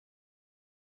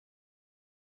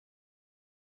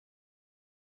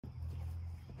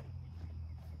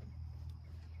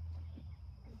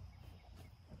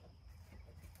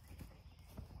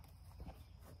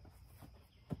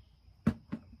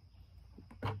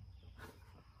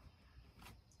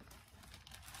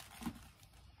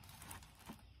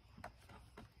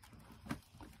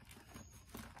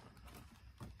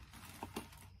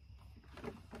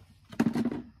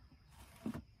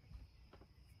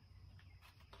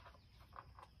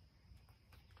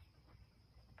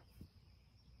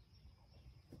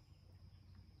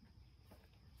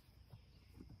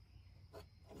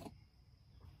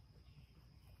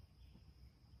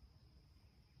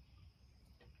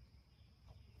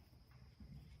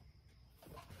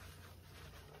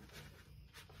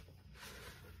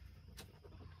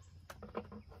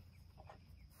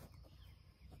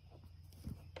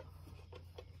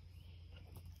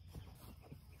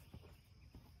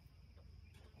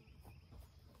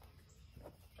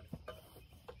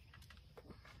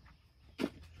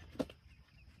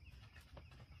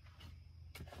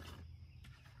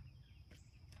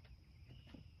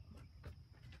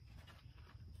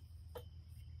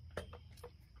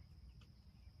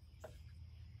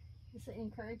to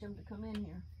encourage them to come in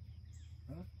here.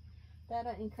 Huh?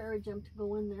 That'll encourage them to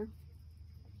go in there.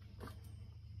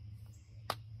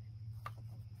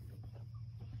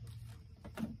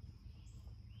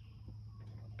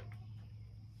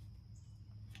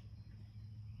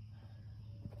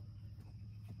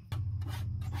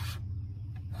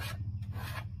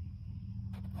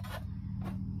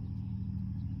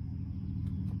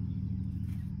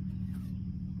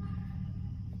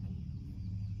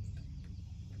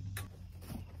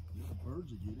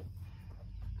 Birds will get it.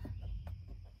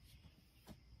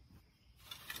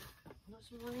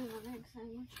 This morning an egg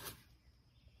sandwich.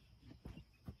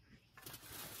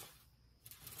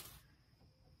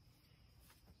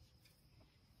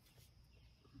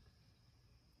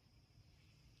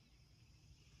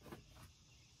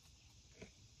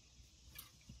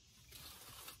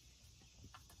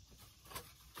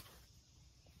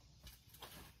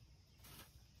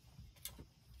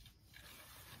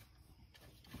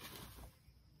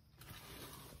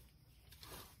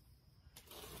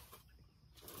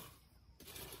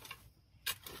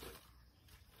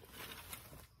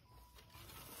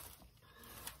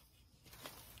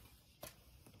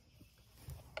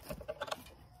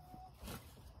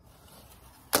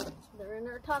 They're in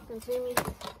there talking to me.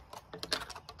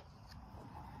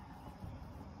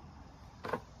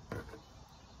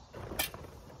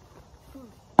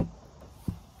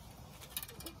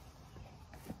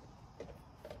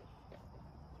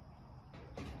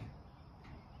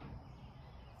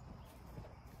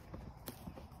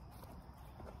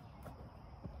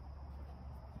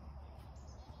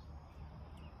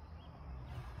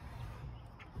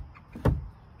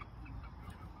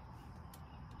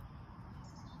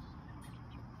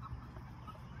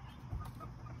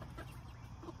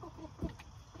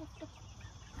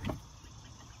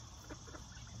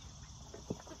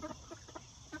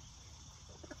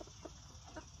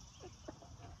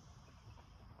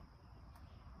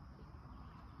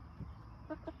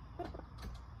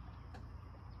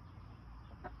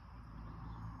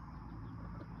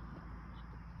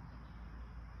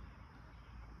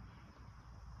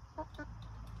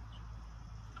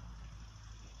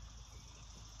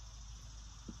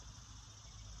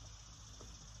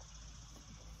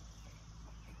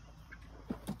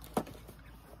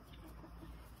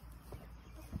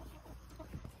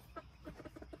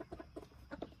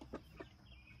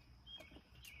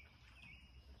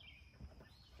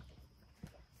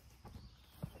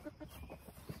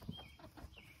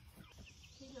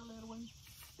 Little one.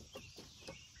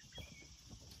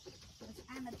 It's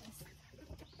amethyst.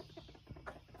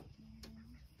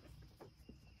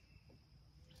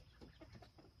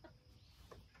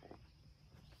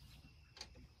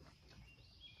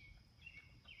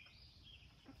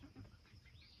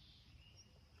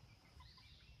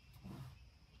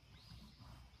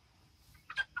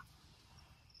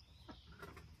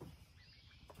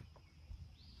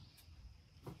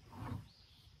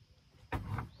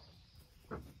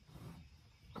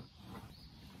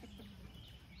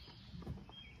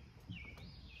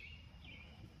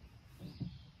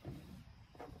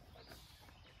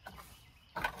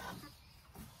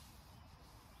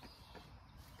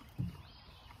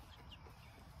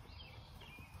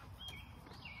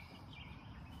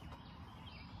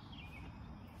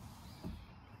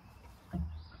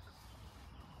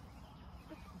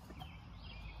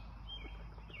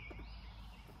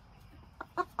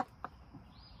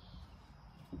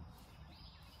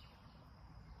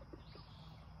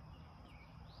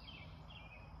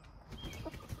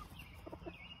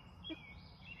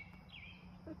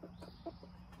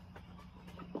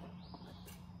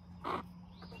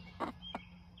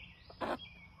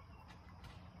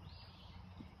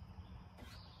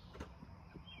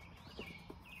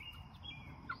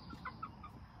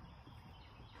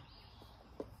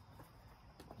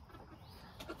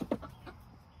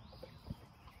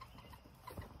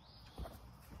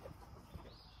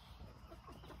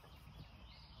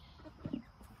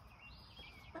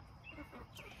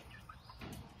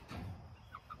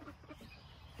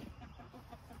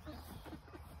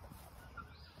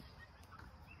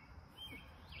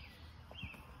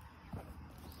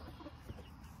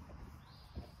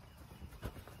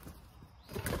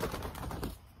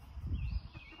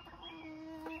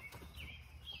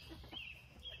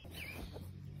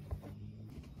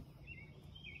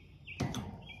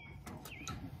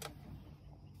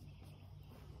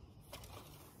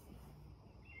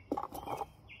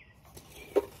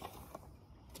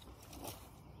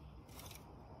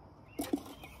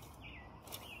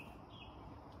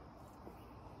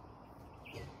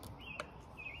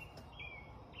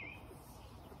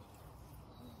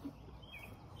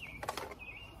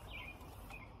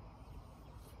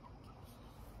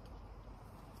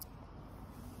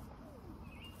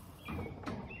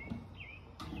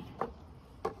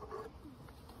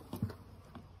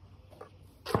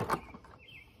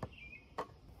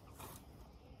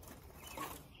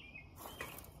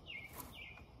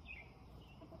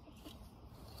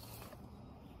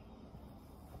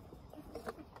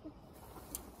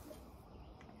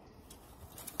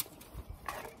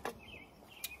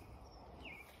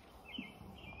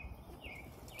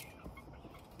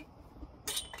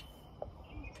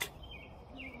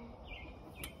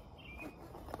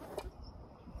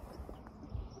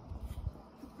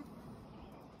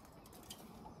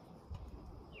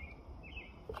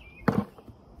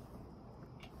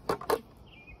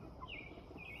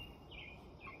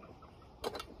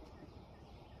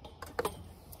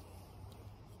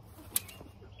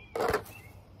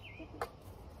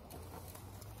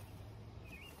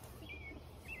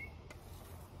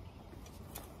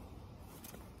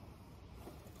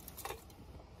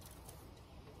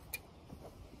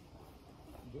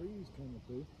 breeze coming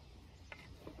through.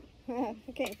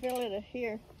 I can't feel it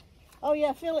here. Oh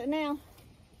yeah, feel it now.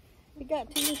 It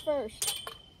got to you first.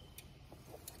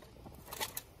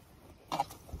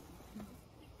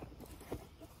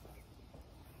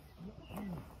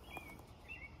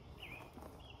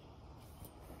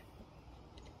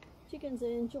 Chickens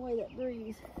enjoy that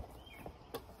breeze.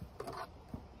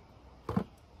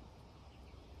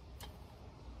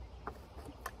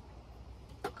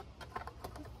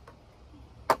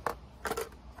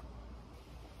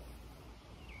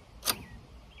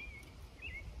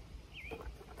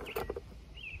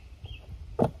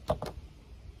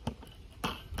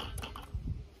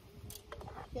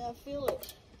 Yeah, I feel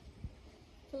it.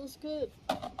 Feels good.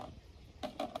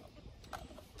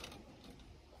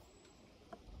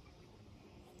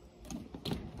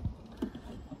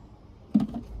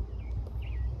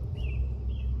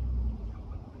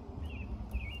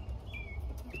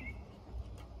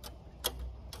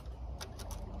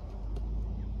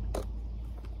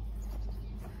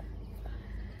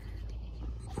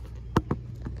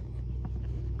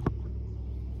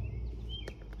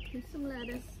 Here's some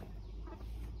lettuce.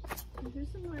 Here's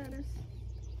some lettuce.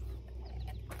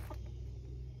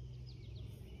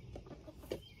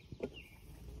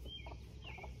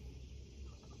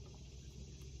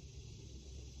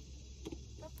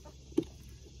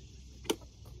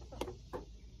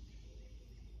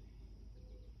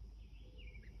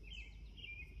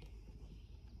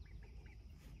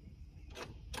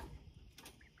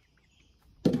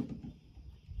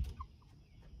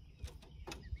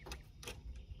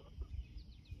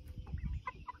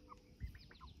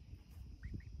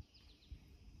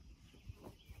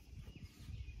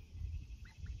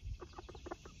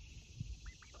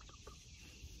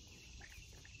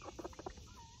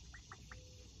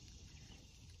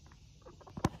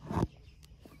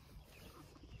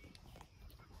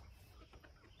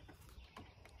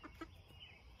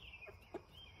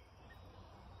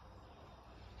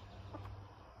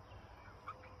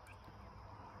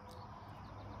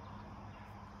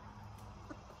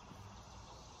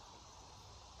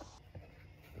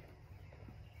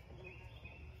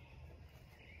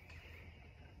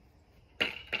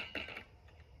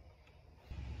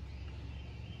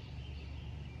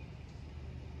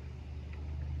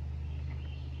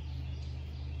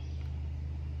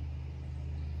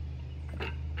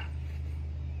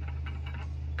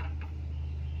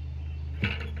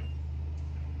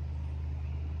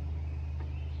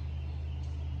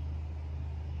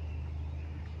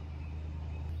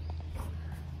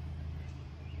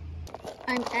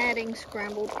 I'm adding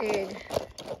scrambled egg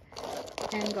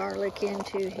and garlic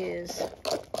into his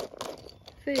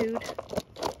food.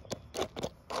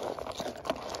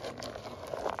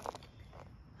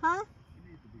 Huh? You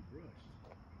need to be brushed.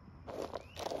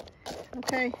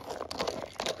 Okay.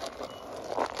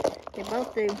 They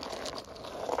both do.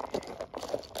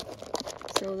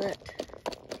 So that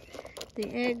the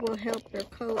egg will help their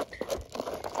coat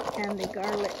and the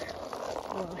garlic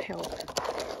will help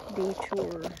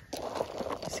detour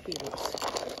mosquitoes.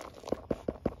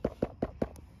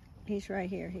 He's right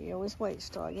here. He always waits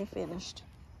till I get finished.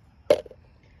 And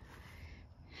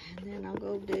then I'll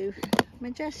go do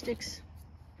Majestics.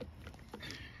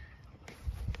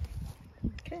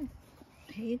 Okay,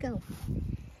 here you go.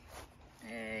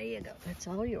 There you go. That's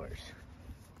all yours.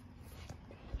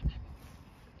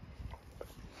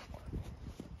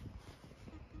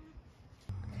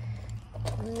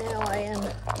 Now I am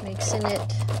mixing it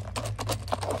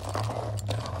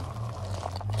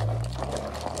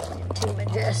into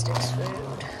Majestics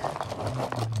food.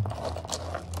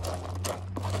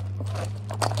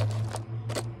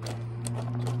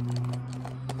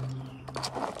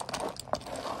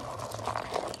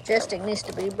 Majestic needs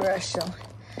to be brushed, so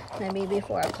maybe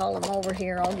before I call him over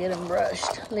here, I'll get him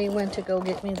brushed. Lee went to go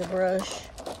get me the brush.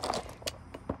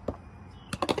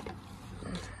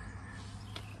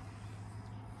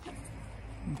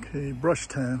 Okay, brush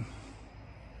time.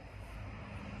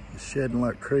 It's shedding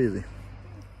like crazy.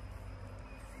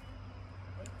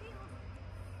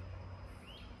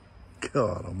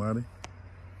 God almighty.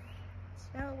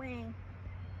 Snowing.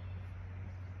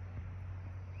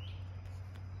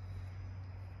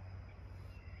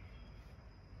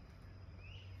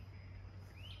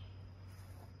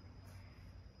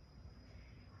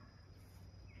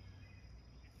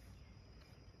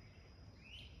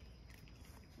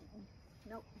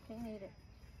 Nope, you can't eat it.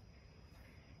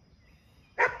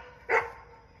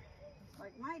 It's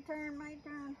like my turn, my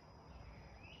turn.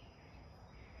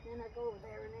 Then I go over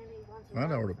there and then he wants I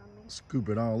know where to scoop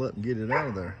it all up and get it out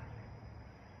of there.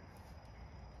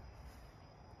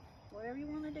 Whatever you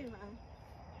want to do, hon.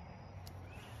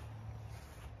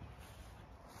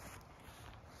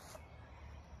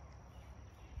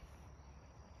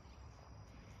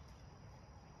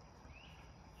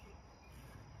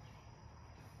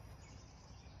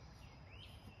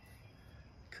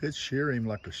 Could shear him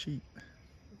like a sheep.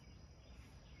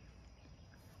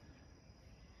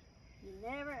 You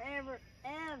never, ever,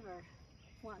 ever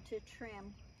want to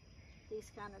trim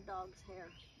these kind of dogs' hair.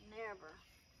 Never.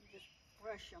 You just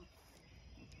brush them.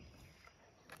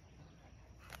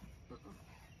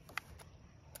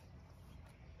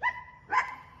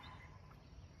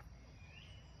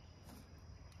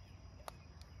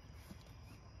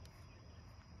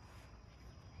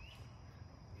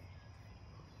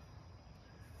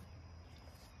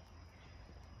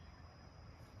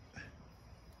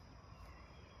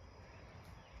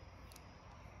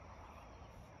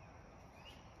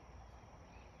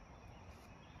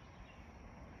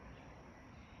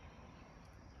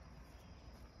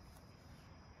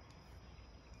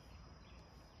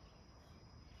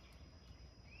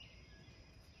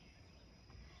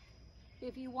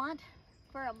 If you want,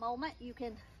 for a moment, you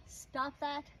can stop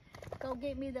that. Go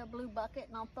get me the blue bucket,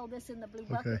 and I'll throw this in the blue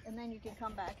bucket, and then you can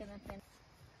come back and then finish.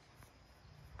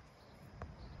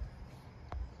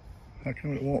 How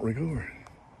come it won't record?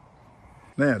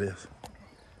 Now it is.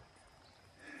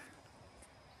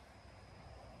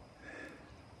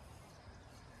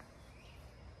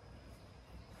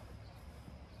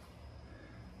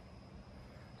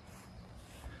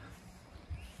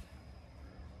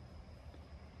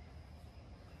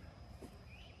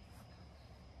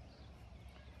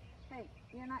 Hey,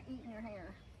 you're not eating your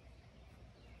hair.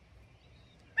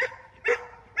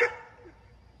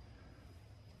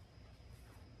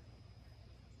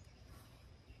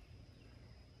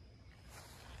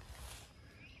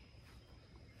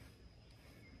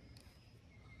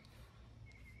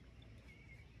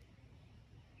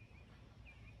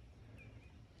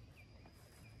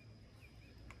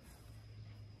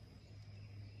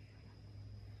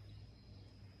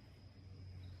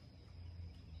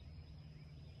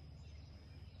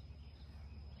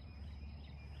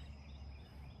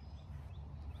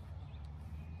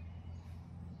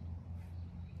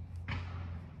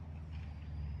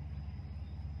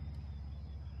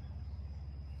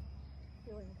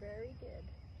 Doing very good.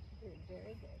 Doing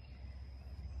very good.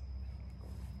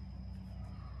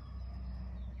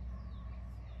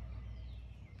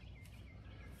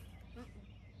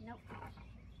 Nope.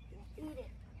 Don't eat it.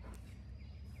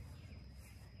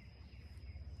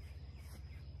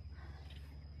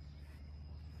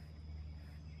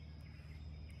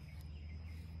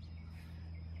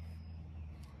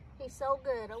 He's so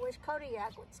good. I wish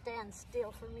Kodiak would stand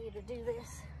still for me to do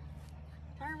this.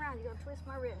 Turn around, you're gonna twist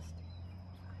my wrist.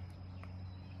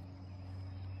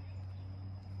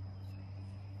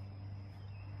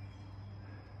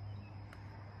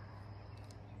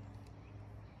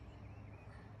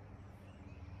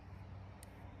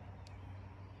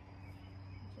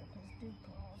 Check his dew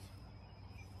claws.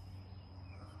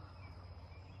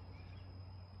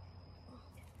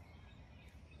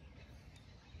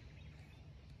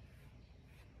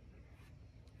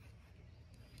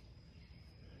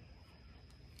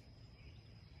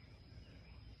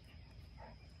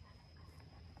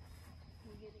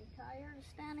 You getting tired of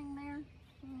standing there?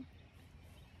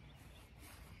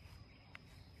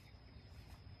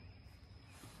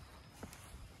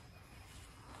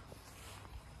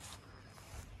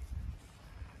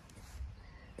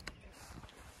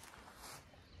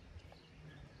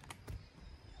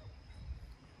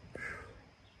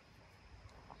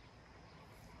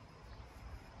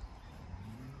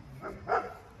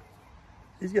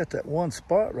 He's got that one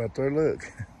spot right there, look.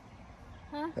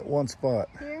 Huh? That one spot.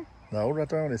 Here? No, right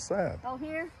there on his side. Oh,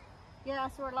 here? Yeah,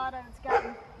 that's where a lot of it's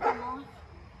gotten come off.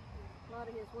 A lot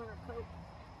of his winter coat.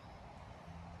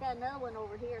 Got another one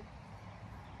over here.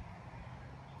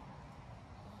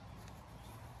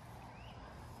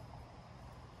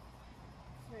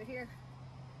 Right here.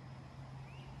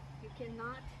 You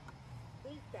cannot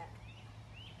eat that.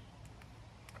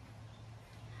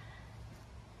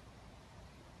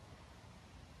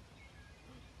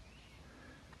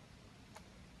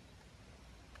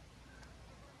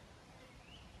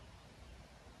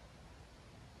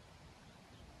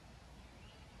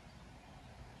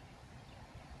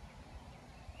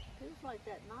 Feels like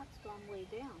that knot's gone way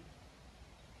down.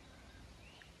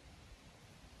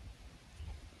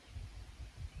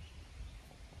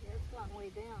 Yeah, it's gone way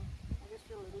down. I just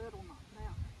feel a little knot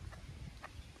now.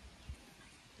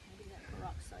 Maybe that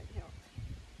peroxide helped.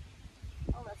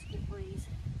 Oh, that's a good breeze.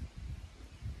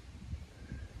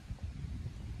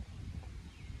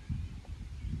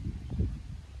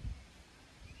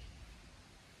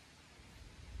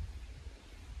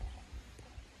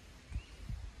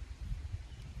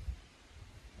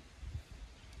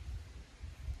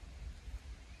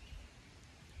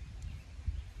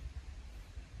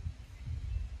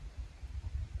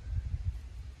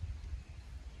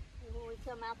 we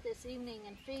come out this evening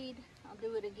and feed, I'll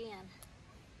do it again.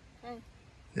 Okay?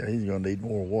 Yeah, he's gonna need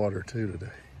more water too today.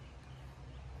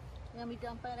 You want me to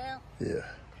dump that out? Yeah.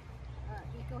 All right,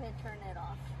 you go ahead and turn that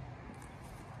off.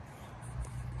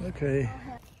 Okay.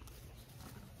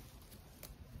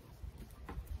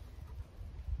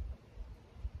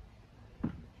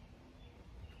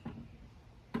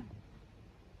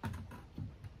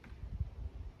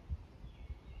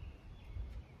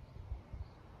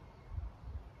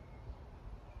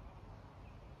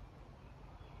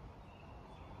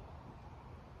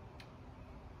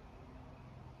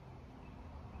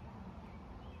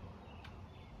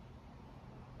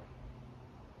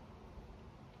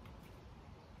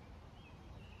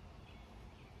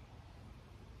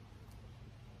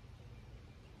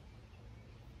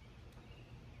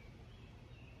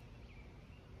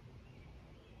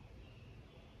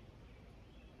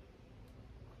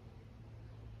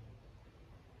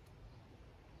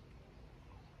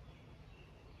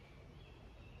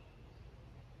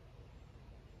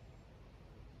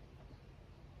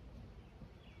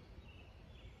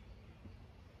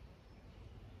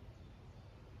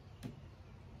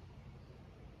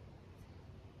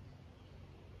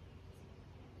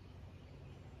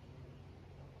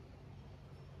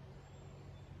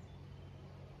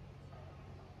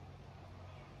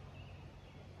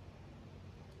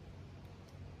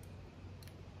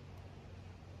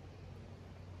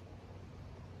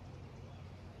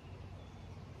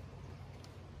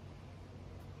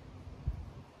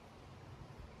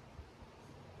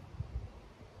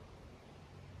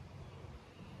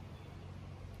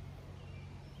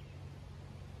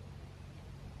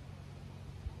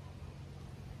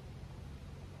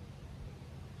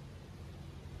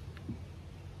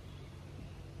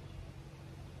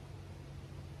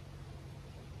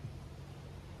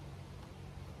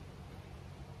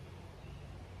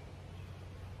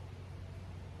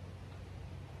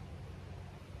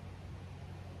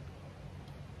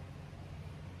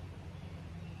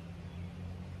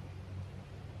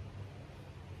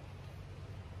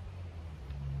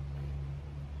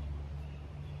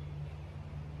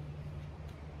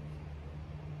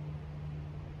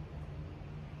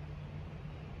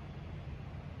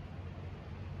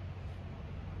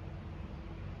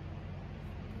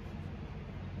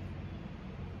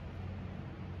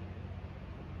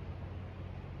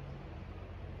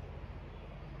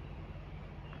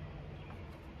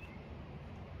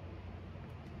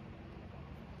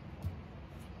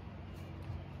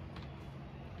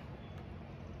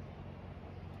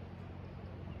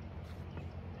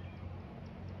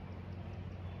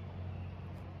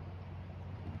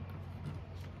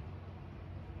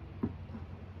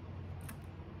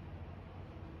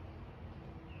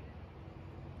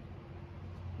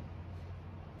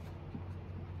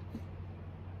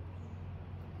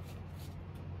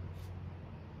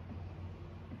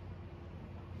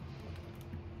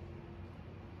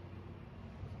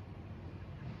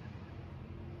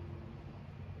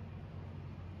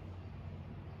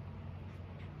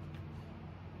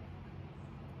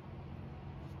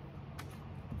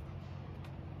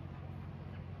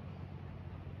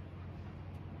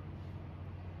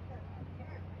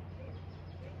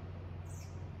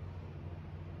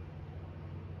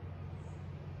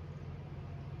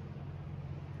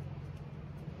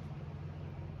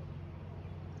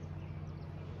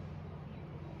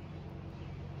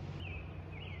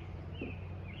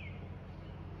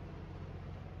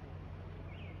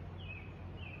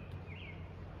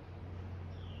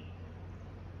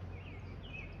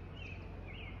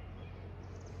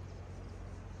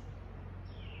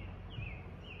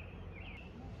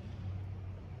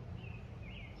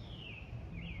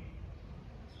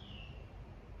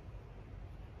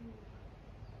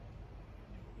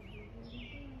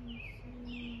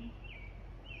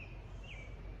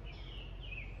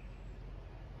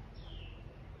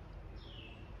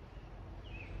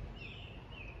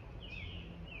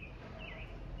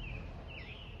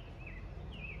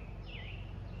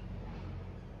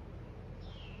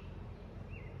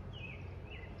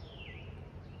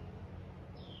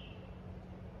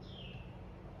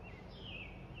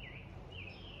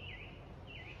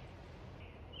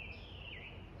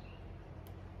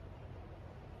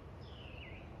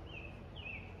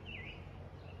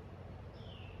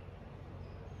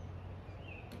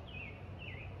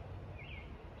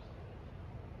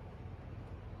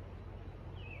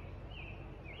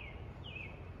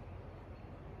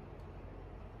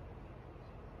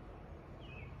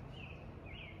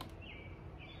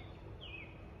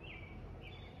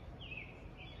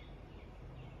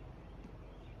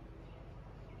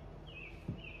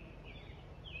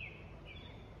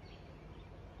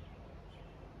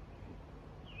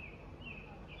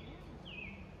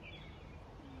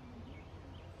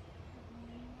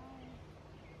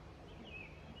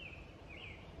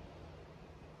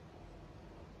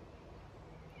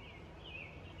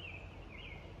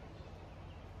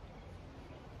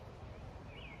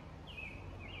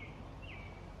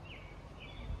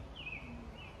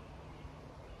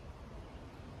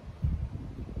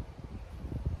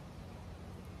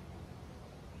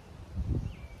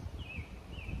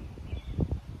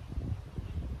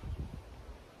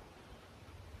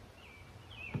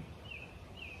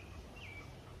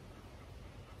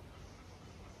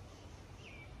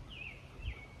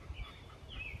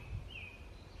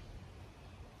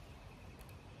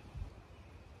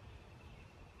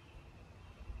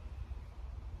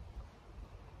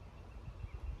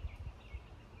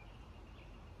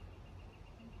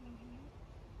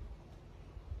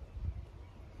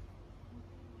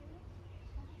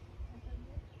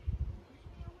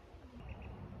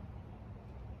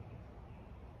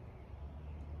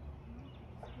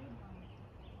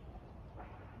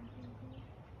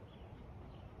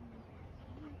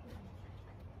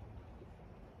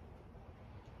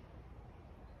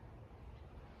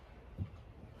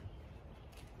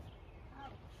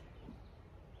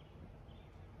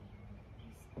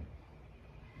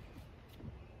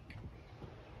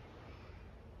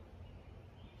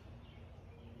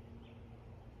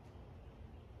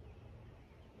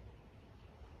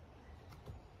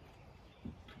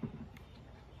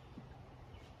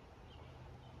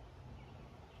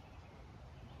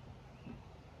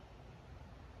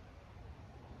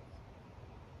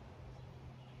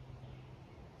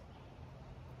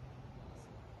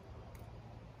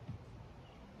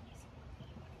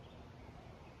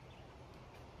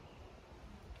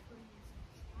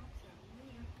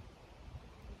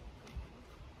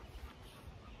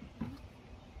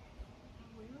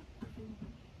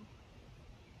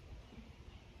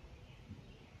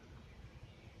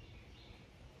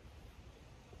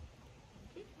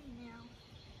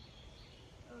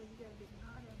 you got a big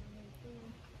knot underneath there.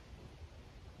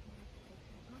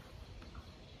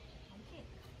 Okay.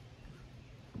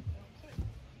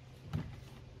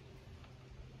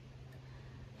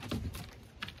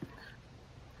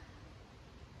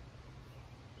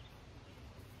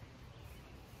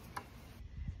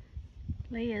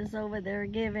 Leah's over there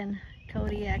giving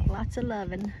Kodiak lots of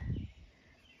loving.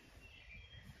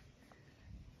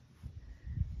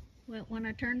 Well, when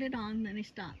I turned it on, then he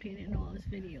stopped. He didn't know I was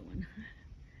videoing.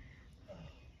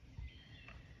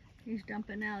 He's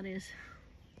dumping out his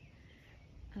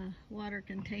water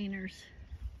containers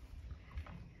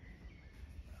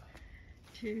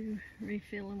to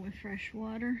refill them with fresh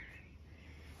water.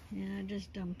 And I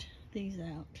just dumped these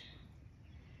out.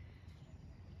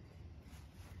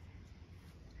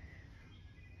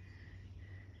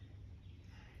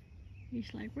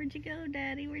 He's like, "Where'd you go,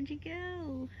 Daddy? Where'd you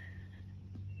go?"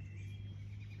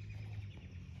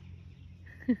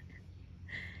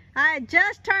 I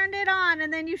just turned it on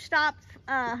and then you stopped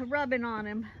rubbing on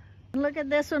him. Look at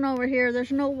this one over here.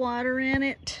 There's no water in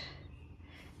it.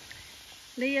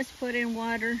 Leah's put in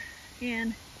water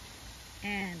in,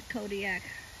 and Kodiak,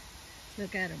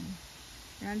 look at him,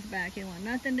 runs back. He wants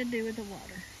nothing to do with the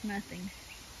water. Nothing.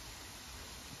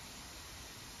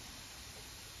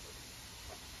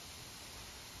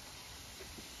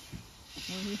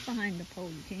 Well, he's behind the pole.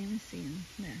 You can't even see him.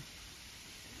 There.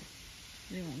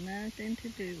 They want nothing to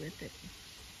do with it.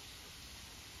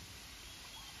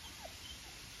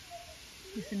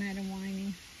 Listen at him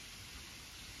whining.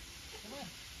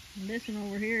 And this one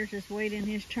over here is just waiting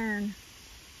his turn.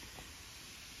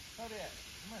 Oh, yeah.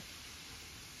 Come on.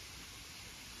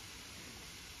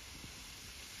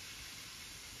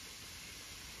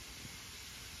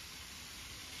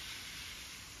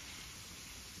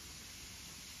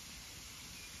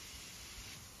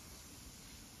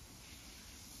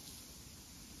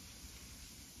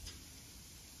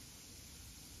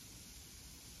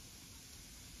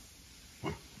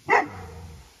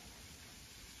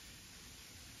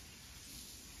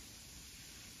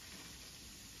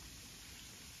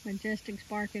 Majestic's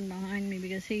barking behind me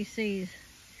because he sees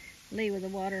Lee with a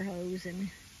water hose and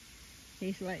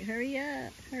he's like, "Hurry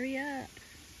up, hurry up."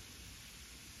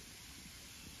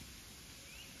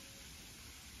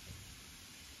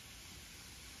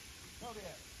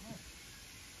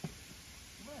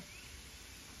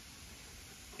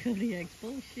 Kodiak's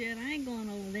bullshit. I ain't going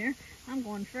over there. I'm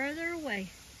going further away.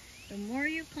 The more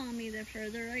you call me, the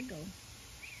further I go.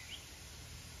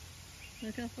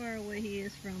 Look how far away he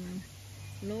is from him.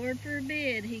 Lord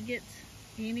forbid he gets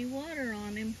any water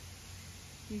on him.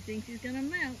 He thinks he's gonna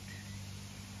melt.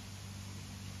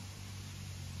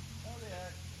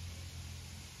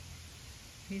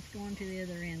 He's going to the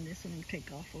other end. This one will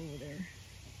take off over there.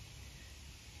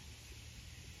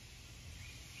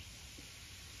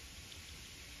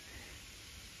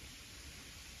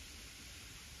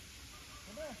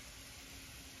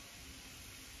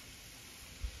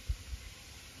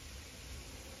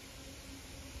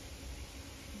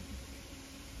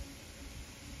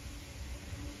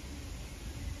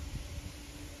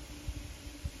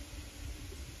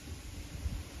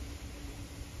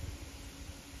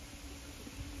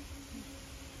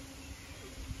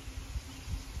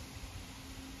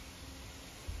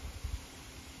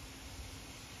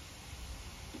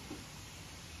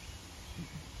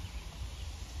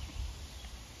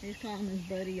 He's calling his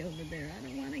buddy over there. "I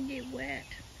don't want to get wet.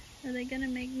 Are they going to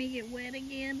make me get wet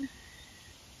again?"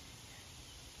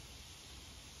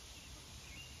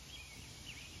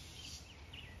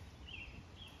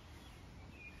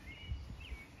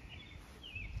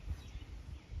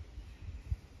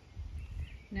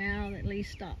 Now that Lee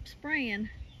stopped spraying,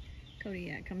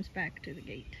 Kodiak comes back to the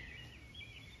gate.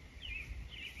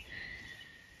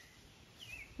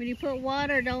 When you put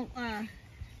water, don't...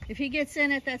 if he gets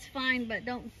in it, that's fine, but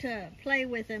don't play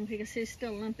with him because he's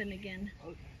still limping again.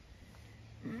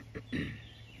 Okay.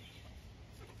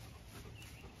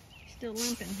 Still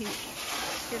limping. He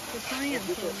gets the plan.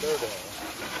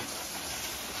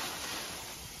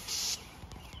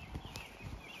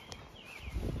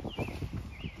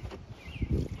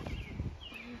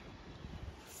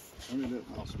 Let me do it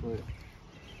and I'll spray it.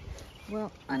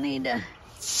 Well, I need to...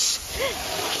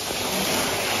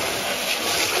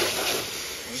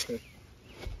 Okay.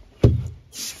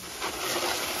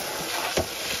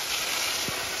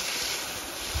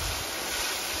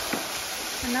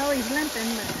 I know he's limping,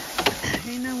 but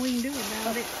ain't nothing we can do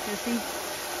about it because he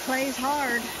plays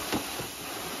hard.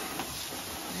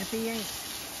 If he ain't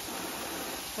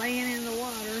playing in the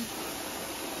water,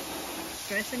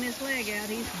 stressing his leg out,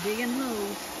 he's digging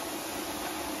holes.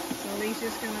 So So he's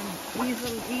just gonna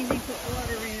easy put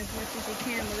water in as much as he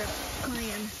can without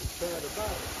playing. Bad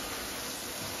about it.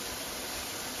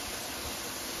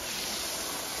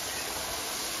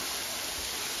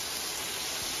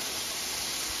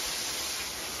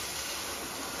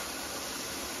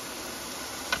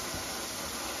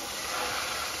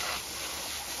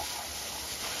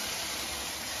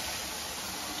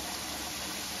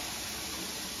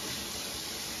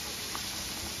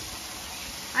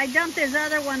 I dumped his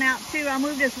other one out too. I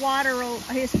moved his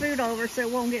his food over so it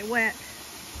won't get wet.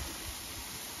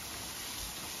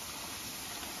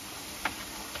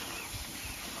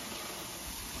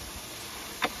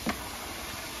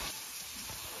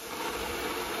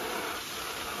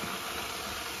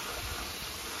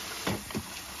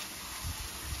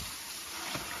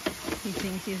 He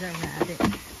thinks he's a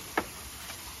rabbit.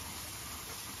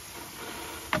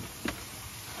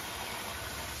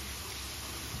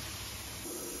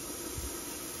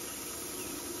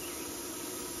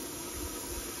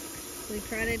 We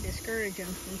try to discourage him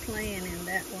from playing in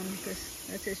that one because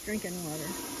that's his drinking water.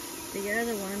 The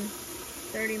other one,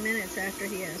 30 minutes after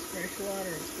he has fresh water,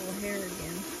 it's full of hair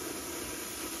again.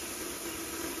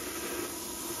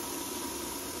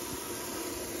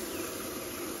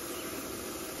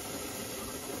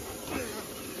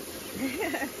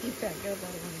 You back up, I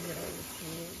don't want to get all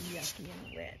yucky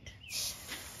and wet.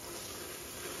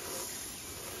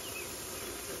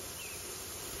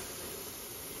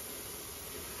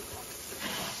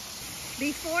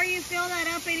 Before you fill that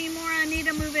up anymore, I need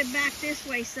to move it back this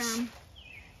way some.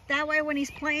 That way when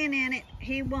he's playing in it,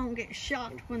 he won't get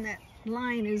shocked when that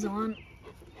line is on.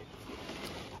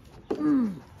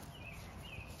 Don't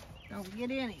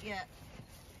get in it yet.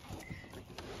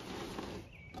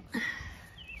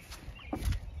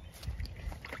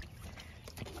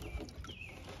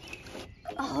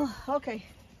 Oh, okay.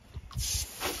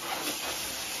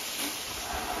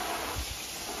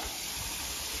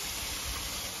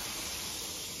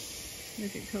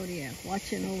 Look at Kodiak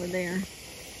watching over there.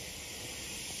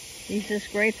 He's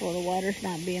just grateful the water's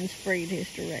not being sprayed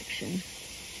his direction.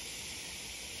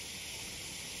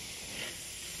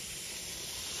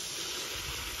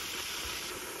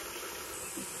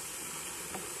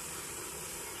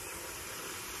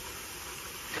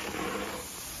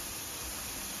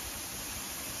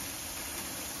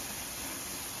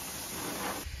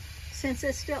 Since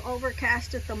it's still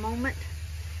overcast at the moment,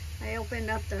 I opened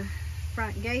up the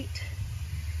front gate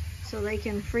so they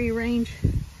can free range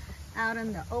out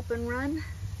in the open run,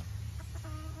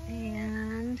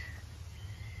 and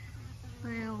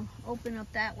I'll open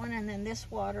up that one, and then this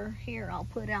water here I'll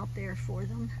put out there for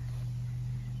them.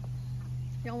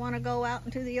 Y'all want to go out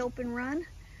into the open run?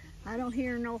 I don't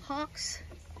hear no hawks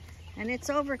and it's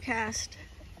overcast.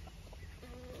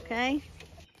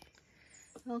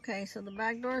 Okay, so the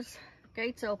back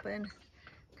gate's open.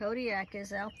 Kodiak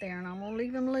is out there, and I'm gonna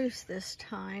leave him loose this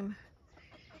time,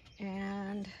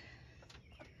 and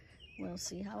we'll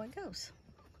see how it goes.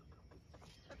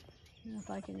 And if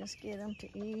I can just get him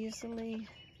to easily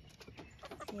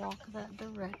walk that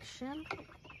direction,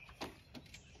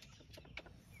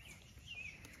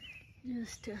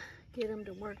 just to get them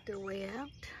to work their way out.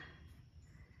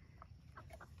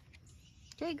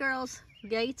 Okay, girls,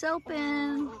 gate's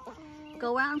open.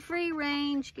 Go out in free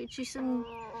range, get you some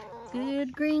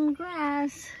good green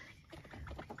grass,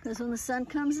 because when the sun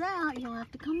comes out, you'll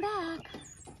have to come back.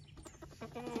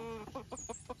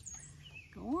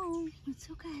 Go on, it's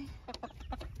okay.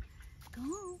 Go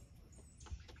on.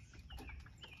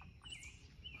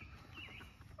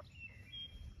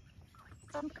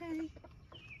 It's okay.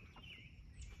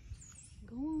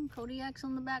 Go on, Kodiak's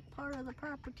on the back part of the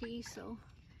property, so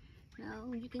now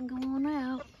you can go on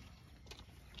out.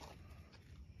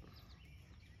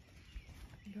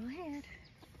 Go ahead.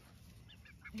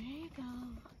 There you go.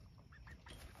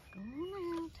 Go on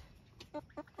out.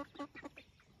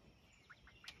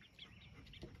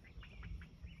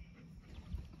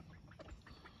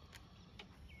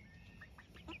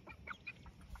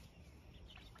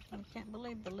 I can't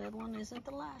believe the little one isn't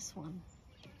the last one.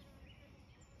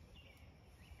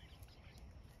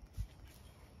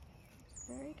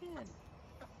 Very good.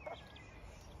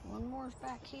 One more's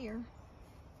back here.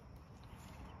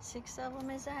 6 of them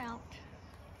is out.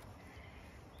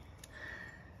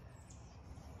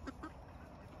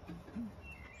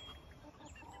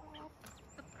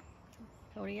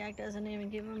 Kodiak doesn't even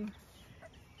give them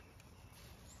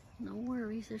no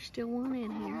worries. There's still one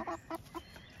in here.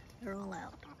 They're all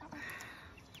out.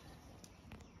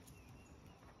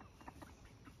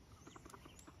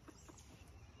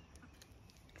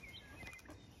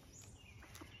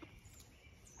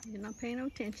 You're not paying no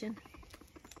attention.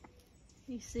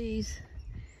 He sees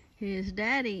his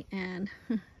daddy and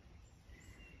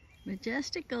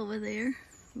Majestic over there.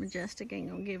 Majestic ain't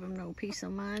gonna give him no peace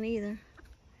of mind either.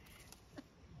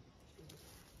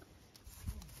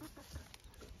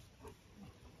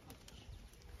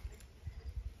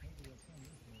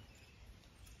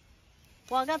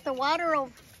 Well, I got the water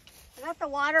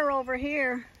over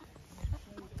here.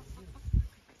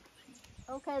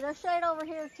 Okay, there's shade over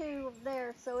here too,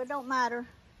 there, so it don't matter.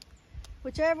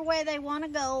 Whichever way they want to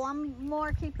go, I'm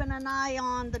more keeping an eye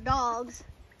on the dogs.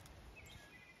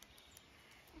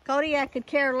 Kodiak could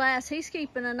care less. He's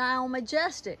keeping an eye on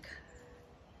Majestic.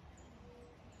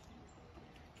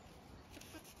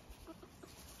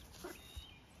 If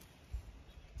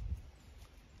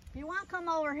you want to come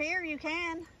over here, you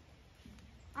can.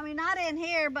 I mean, not in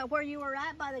here, but where you were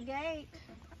at by the gate.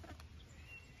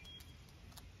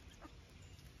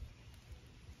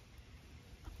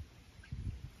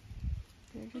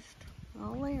 They're just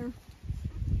all there.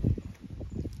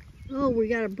 Oh, we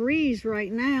got a breeze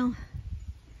right now.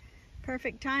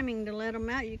 Perfect timing to let them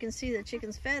out. You can see the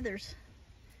chicken's feathers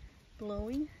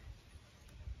blowing.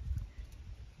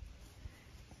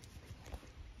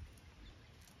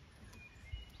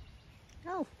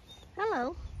 Oh,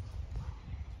 hello.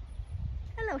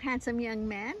 Hello, handsome young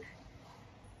man.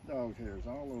 Dog hairs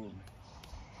all over me.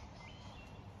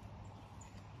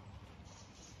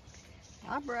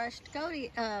 I brushed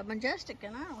Majestic,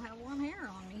 and I don't have one hair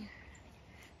on me.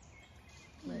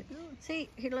 Look, see,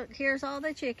 look, here's all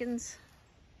the chickens.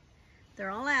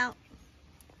 They're all out.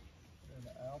 And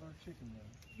the outer chicken run.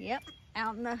 Yep,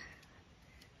 out in the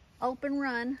open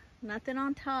run, nothing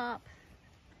on top.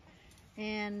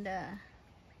 And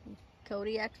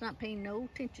Kodiak's not paying no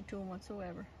attention to them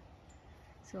whatsoever.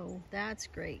 So that's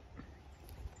great.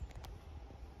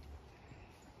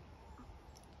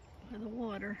 For the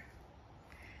water.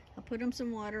 I'll put them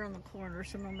some water on the corner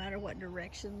so no matter what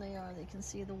direction they are, they can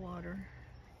see the water.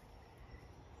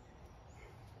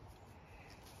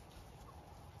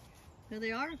 Well,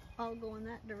 they are all going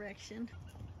that direction.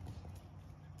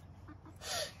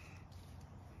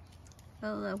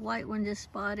 Oh, the white one just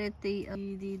spotted the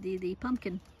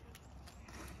pumpkin.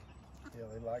 Yeah,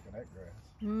 they liking that grass.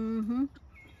 Mm-hmm.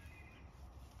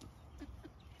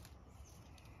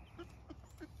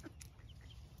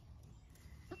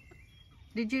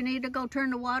 Did you need to go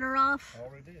turn the water off?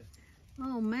 Already did.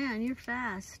 Oh man, you're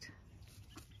fast.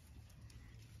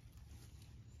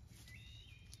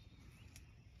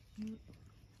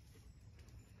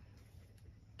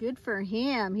 Good for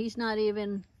him. He's not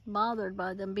even bothered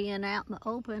by them being out in the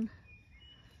open.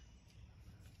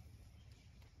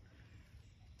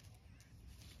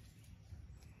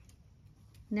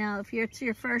 Now, if it's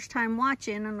your first time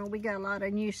watching, I know we got a lot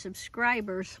of new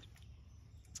subscribers.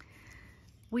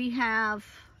 We have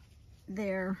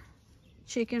their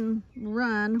chicken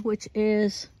run, which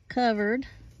is covered.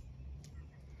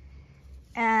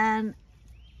 And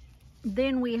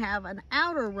then we have an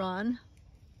outer run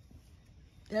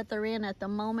that they're in at the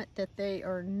moment that they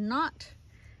are not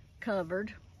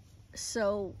covered.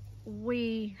 So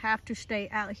we have to stay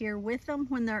out here with them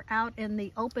when they're out in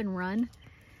the open run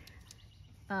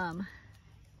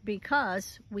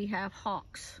because we have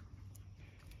hawks.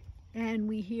 And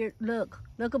we hear, look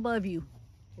above you.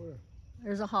 Where?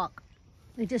 There's a hawk.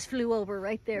 It just flew over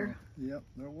right there. Yep,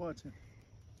 they're watching.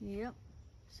 Yep.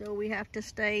 So we have to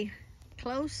stay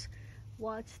close,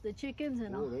 watch the chickens,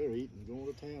 and they're eating,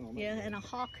 going to town on that. yeah, and a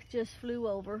hawk just flew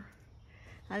over.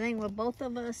 I think with both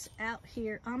of us out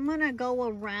here, I'm gonna go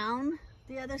around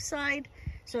the other side.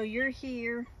 So you're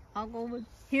here. I'll go over.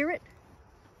 Hear it?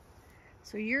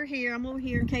 So you're here. I'm over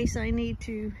here in case I need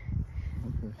to.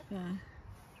 Okay.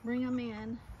 Bring them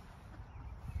in.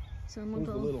 So I'm gonna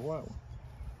go the little white one?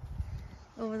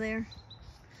 over there.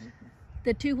 Okay.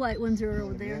 The two white ones are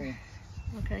over there.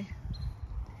 Yeah. Okay.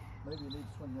 Maybe you need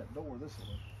to swing that door this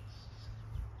way.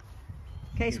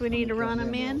 In case we need to run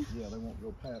them in. Yeah, they won't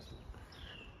go past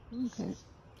it. Okay.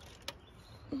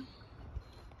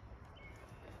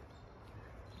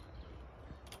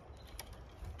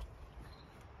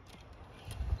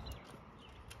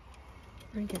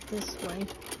 Bring it this way.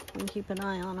 We can keep an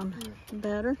eye on them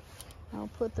better. I'll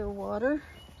put their water.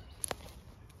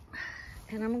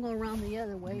 And I'm gonna go around the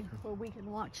other way where we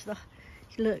can watch the,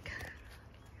 look,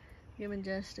 give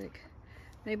Majestic.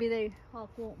 Maybe they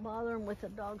hawk won't bother them with the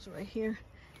dogs right here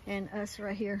and us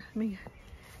right here. Let me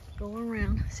go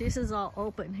around. See, this is all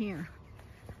open here.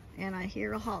 And I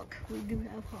hear a hawk. We do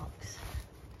have hawks.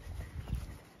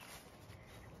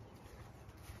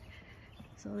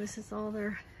 So this is all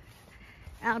their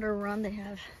outer run they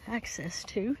have access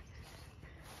to.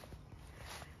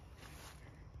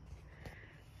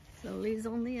 So Lee's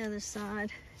on the other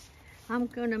side. I'm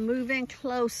going to move in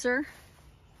closer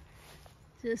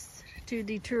just to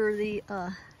deter the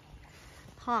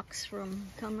hawks from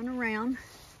coming around.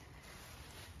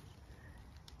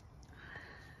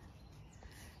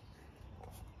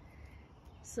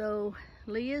 So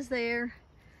Lee is there,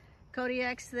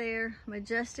 Kodiak's there,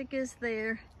 Majestic is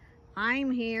there, I'm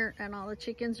here, and all the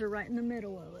chickens are right in the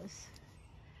middle of us.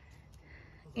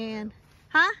 And,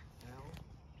 huh?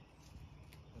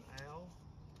 An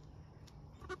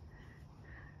owl?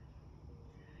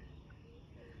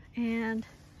 And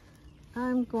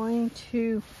I'm going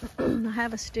to, I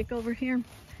have a stick over here.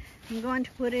 I'm going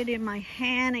to put it in my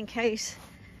hand in case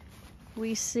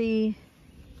we see,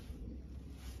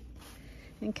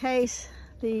 in case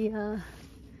the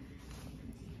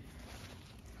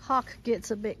hawk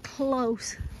gets a bit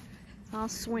close. I'll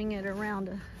swing it around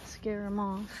to scare him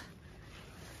off.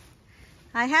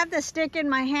 I have the stick in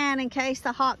my hand in case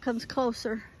the hawk comes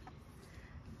closer.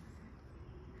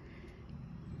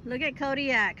 Look at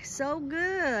Kodiak, so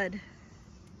good.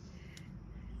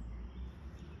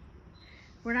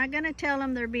 We're not gonna tell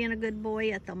him they're being a good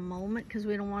boy at the moment because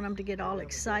we don't want them to get all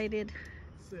excited.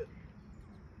 Sit.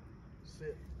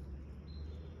 Sit.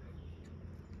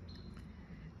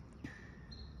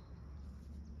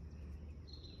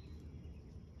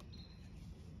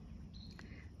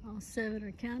 All 7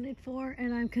 are counted for,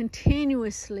 and I'm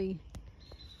continuously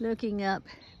looking up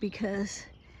because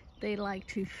they like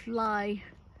to fly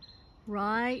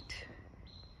right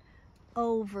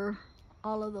over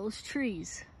all of those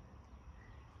trees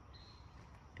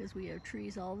because we have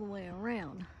trees all the way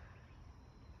around.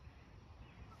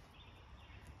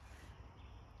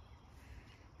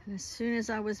 And as soon as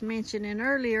I was mentioning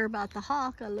earlier about the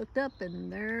hawk, I looked up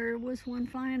and there was one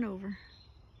flying over.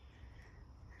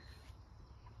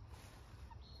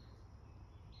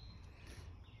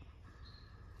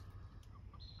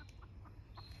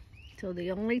 So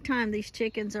the only time these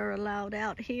chickens are allowed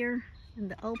out here in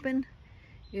the open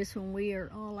is when we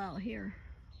are all out here.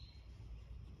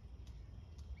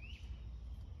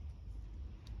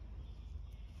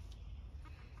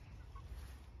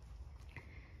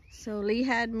 So Lee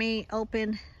had me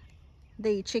open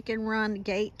the chicken run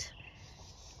gate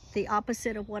the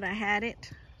opposite of what I had it.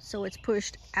 So it's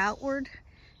pushed outward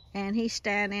and he's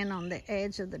standing on the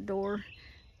edge of the door.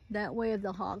 That way if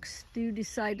the hawks do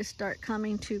decide to start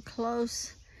coming too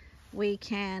close, we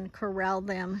can corral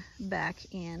them back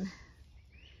in.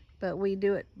 But we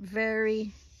do it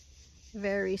very,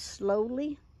 very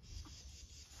slowly.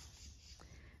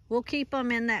 We'll keep them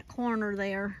in that corner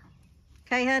there.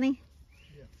 Okay, honey?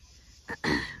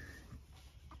 Yeah.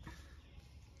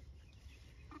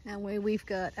 That way we've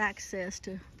got access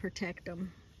to protect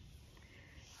them.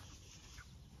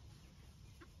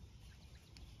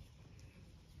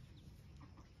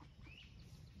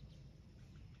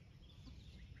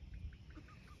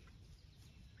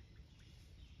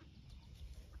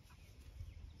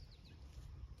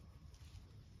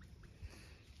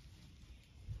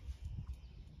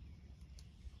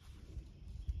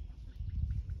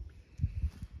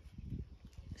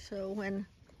 So when,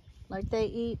 like they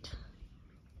eat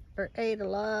or ate a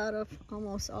lot of,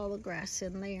 almost all the grass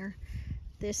in there.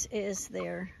 This is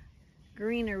their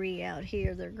greenery out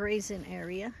here, their grazing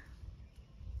area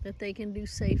that they can do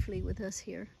safely with us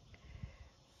here.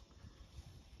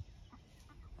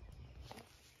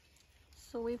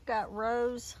 So we've got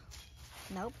Rose.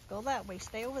 Nope, go that way,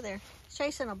 stay over there. It's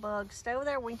chasing a bug, stay over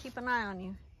there, we can keep an eye on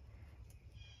you.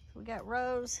 So we got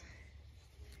Rose.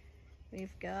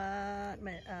 We've got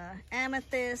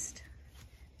amethyst.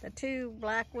 The 2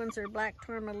 black ones are black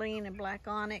tourmaline and black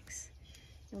onyx.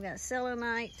 We've got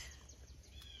selenite,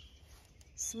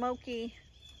 smoky,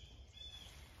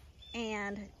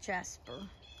 and jasper.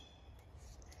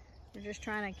 We're just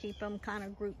trying to keep them kind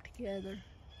of grouped together.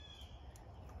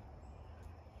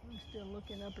 I'm still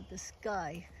looking up at the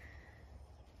sky.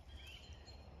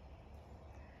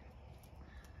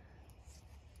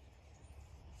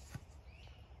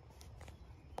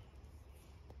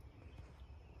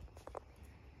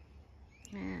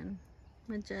 And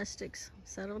Majestic's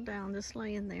settled down, just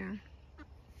laying there.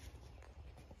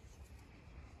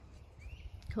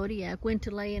 Kodiak went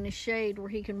to lay in the shade where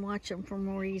he can watch them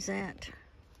from where he's at.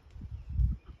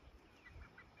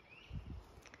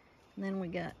 And then we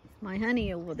got my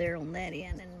honey over there on that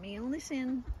end and me on this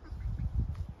end.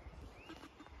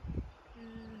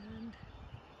 And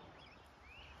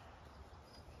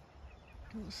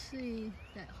don't see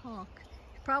that hawk.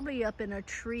 He's probably up in a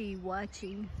tree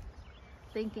watching,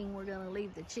 thinking we're gonna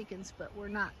leave the chickens, but we're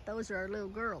not. Those are our little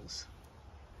girls.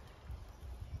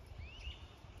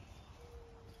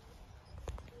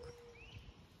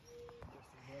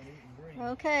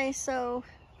 Okay, so,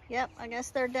 yep, I guess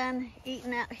they're done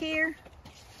eating out here.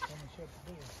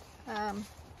 Yeah,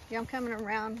 I'm coming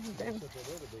around. Then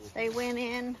they went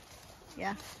in.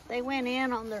 Yeah, they went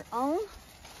in on their own,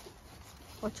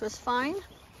 which was fine.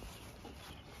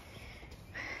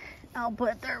 I'll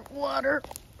put their water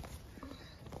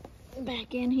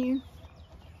back in here.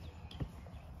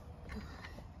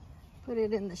 Put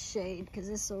it in the shade because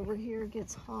this over here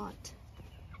gets hot.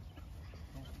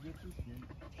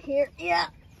 Here, yeah.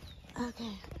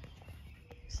 Okay.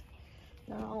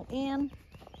 They're all in.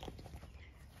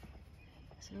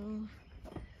 So,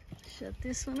 shut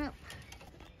this one up.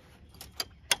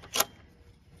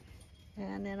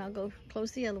 And then I'll go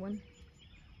close the other one.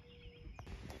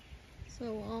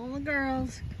 So all the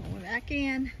girls going back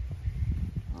in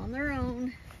on their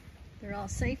own. They're all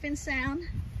safe and sound.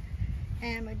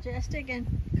 And Majestic and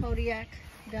Kodiak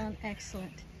done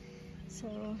excellent.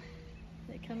 So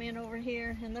they come in over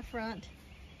here in the front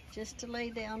just to lay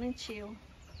down and chill.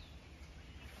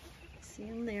 See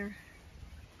them there.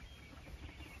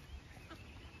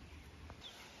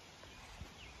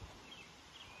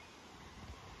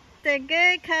 They're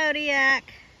good,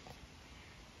 Kodiak.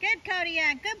 Good,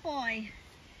 Kodiak. Good boy.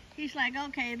 He's like,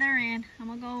 okay, they're in. I'm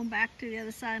going to go back to the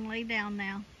other side and lay down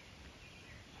now.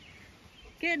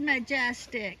 Good,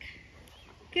 Majestic.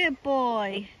 Good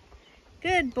boy.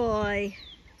 Good boy.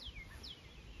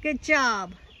 Good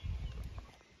job.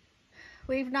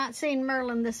 We've not seen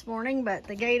Merlin this morning, but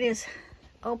the gate is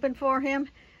open for him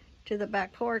to the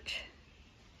back porch.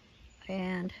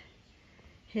 And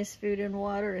his food and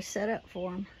water is set up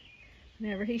for him.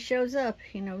 Whenever he shows up,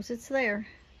 he knows it's there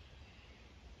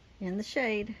in the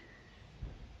shade.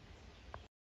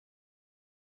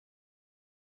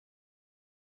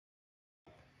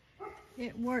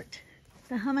 It worked.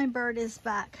 The hummingbird is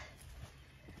back.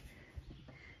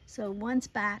 So one's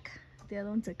back, the other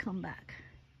one's a come back.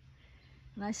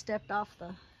 And I stepped off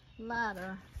the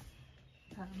ladder.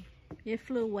 It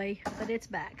flew away, but it's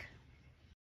back.